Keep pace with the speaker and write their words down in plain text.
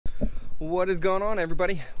What is going on,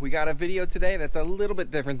 everybody? We got a video today that's a little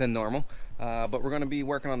bit different than normal, but we're going to be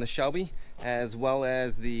working on the Shelby as well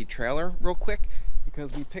as the trailer real quick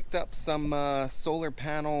because we picked up some solar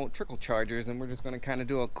panel trickle chargers, and we're just going to kind of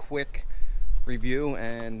do a quick review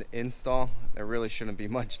and install. There really shouldn't be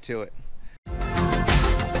much to it.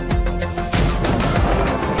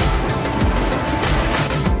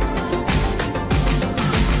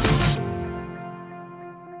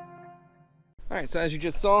 Alright, so as you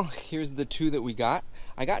just saw, here's the two that we got.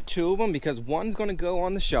 I got two of them because one's going to go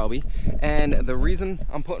on the Shelby, and the reason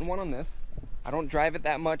I'm putting one on this, I don't drive it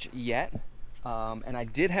that much yet, and I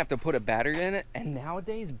did have to put a battery in it, and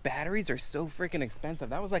nowadays batteries are so freaking expensive.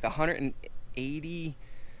 That was like a $180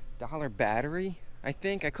 battery, I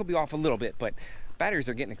think. I could be off a little bit, but batteries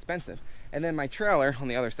are getting expensive. And then my trailer on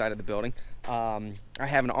the other side of the building, I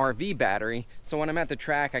have an RV battery, so when I'm at the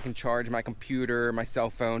track I can charge my computer, my cell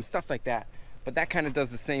phone, stuff like that. But that kind of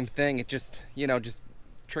does the same thing. It just, you know, just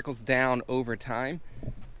trickles down over time.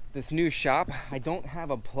 This new shop, I don't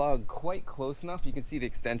have a plug quite close enough. You can see the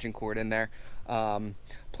extension cord in there.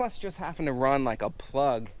 Plus just having to run like a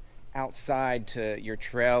plug outside to your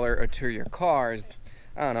trailer or to your cars,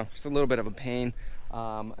 I don't know, just a little bit of a pain.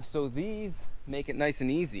 So these make it nice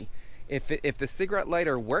and easy. If the cigarette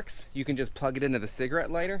lighter works, you can just plug it into the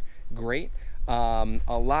cigarette lighter, great. A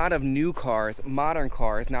lot of new cars, modern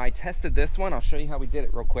cars. Now I tested this one. I'll show you how we did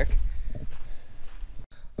it real quick.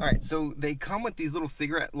 Alright, so they come with these little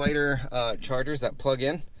cigarette lighter chargers that plug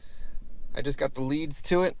in. I just got the leads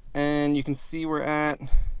to it, and you can see we're at,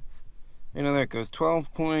 you know, there it goes,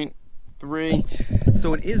 12.3.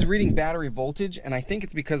 So it is reading battery voltage, and I think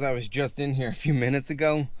it's because I was just in here a few minutes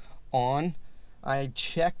ago on. I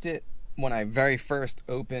checked it when I very first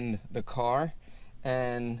opened the car,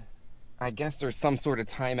 and I guess there's some sort of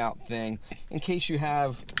timeout thing in case you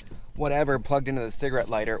have whatever plugged into the cigarette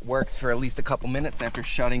lighter. It works for at least a couple minutes after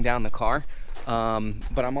shutting down the car,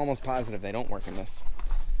 but I'm almost positive they don't work in this.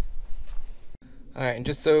 Alright, and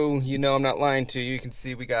just so you know I'm not lying to you, you can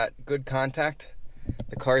see we got good contact.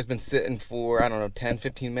 The car's been sitting for, I don't know,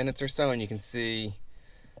 10-15 minutes or so, and you can see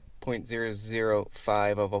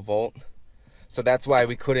 0.005 of a volt. So that's why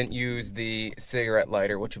we couldn't use the cigarette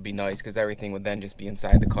lighter, which would be nice because everything would then just be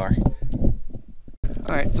inside the car.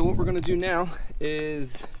 Alright, so what we're going to do now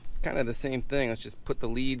is kind of the same thing. Let's just put the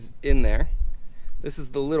leads in there. This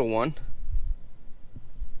is the little one.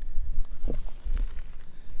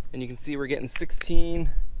 And you can see we're getting 16,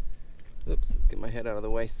 oops, let's get my head out of the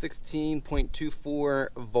way, 16.24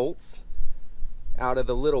 volts out of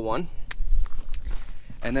the little one.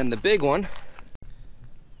 And then the big one,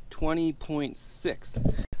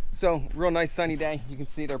 20.6. So real nice sunny day. You can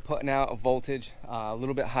see they're putting out a voltage a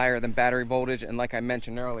little bit higher than battery voltage, and like I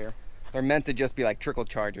mentioned earlier, they're meant to just be like trickle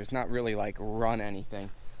chargers, not really like run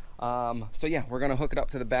anything. So yeah, we're gonna hook it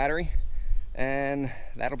up to the battery, and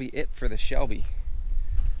that'll be it for the Shelby.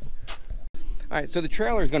 All right, so the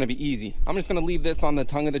trailer is going to be easy. I'm just going to leave this on the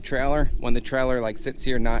tongue of the trailer when the trailer like sits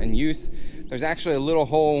here not in use. There's actually a little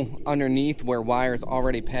hole underneath where wires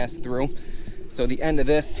already pass through. So the end of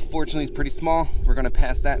this, fortunately, is pretty small. We're going to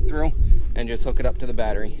pass that through and just hook it up to the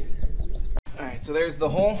battery. All right, so there's the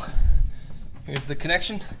hole. Here's the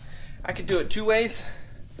connection. I could do it two ways.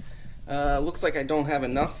 Looks like I don't have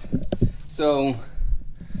enough. So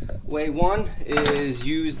way one is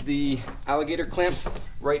use the alligator clamps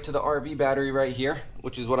right to the RV battery right here,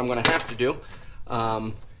 which is what I'm going to have to do.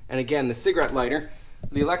 And again, the cigarette lighter,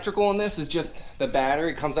 the electrical in this is just the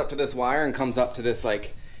battery comes up to this wire and comes up to this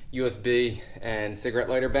like USB and cigarette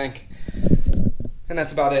lighter bank, and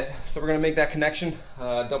that's about it. So we're going to make that connection,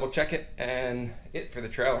 double check it, and it for the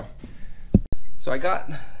trailer. So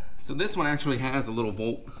this one actually has a little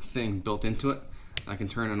volt thing built into it. I can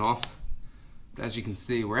turn it off. As you can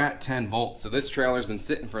see, we're at 10 volts, so this trailer's been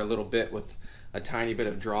sitting for a little bit with a tiny bit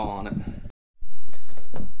of draw on it.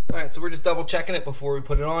 Alright, so we're just double checking it before we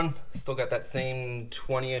put it on. Still got that same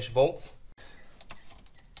 20-ish volts.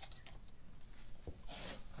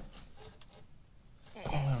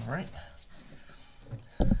 Alright.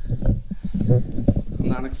 I'm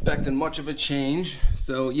not expecting much of a change.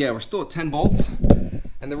 So yeah, we're still at 10 volts.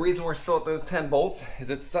 And the reason we're still at those 10 volts is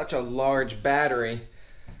it's such a large battery.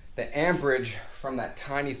 The amperage from that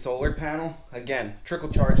tiny solar panel, again, trickle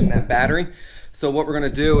charging that battery. So what we're gonna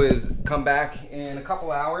do is come back in a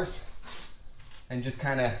couple hours and just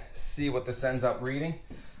kind of see what this ends up reading.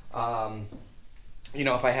 You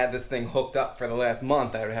know, if I had this thing hooked up for the last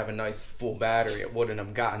month, I would have a nice full battery. It wouldn't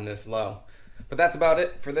have gotten this low. But that's about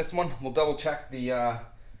it for this one. We'll double check the,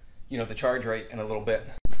 you know, the charge rate in a little bit.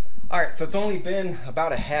 All right, so it's only been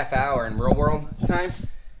about a half hour in real world time,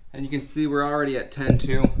 and you can see we're already at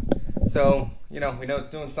 10.2. So, you know it's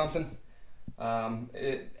doing something.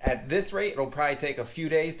 At this rate, it'll probably take a few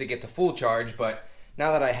days to get to full charge, but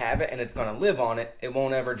now that I have it and it's gonna live on it, it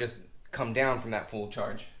won't ever just come down from that full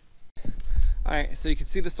charge. All right, so you can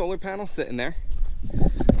see the solar panel sitting there.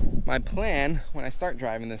 My plan when I start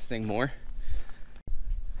driving this thing more,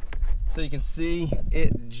 so you can see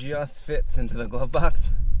it just fits into the glove box.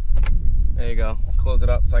 There you go, close it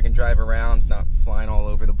up so I can drive around, it's not flying all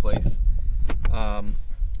over the place.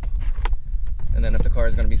 And then if the car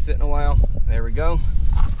is going to be sitting a while, there we go.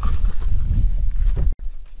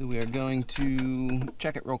 So we are going to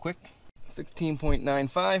check it real quick.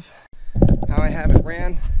 16.95. How I have it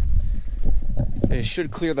ran, it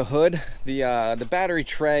should clear the hood. The battery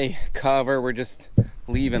tray cover we're just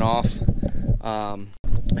leaving off.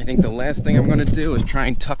 I think the last thing I'm going to do is try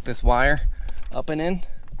and tuck this wire up and in.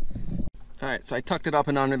 All right, so I tucked it up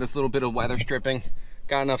and under this little bit of weather stripping.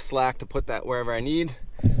 Got enough slack to put that wherever I need.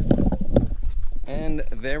 And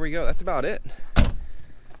there we go, that's about it.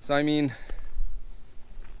 So I mean,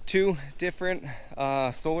 two different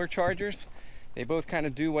solar chargers. They both kind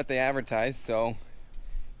of do what they advertise, so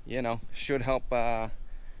you know, should help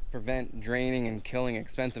prevent draining and killing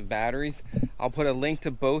expensive batteries. I'll put a link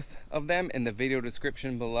to both of them in the video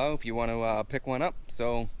description below if you want to pick one up.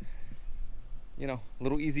 So, you know,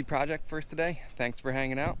 little easy project for us today. Thanks for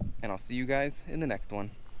hanging out, and I'll see you guys in the next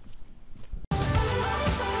one.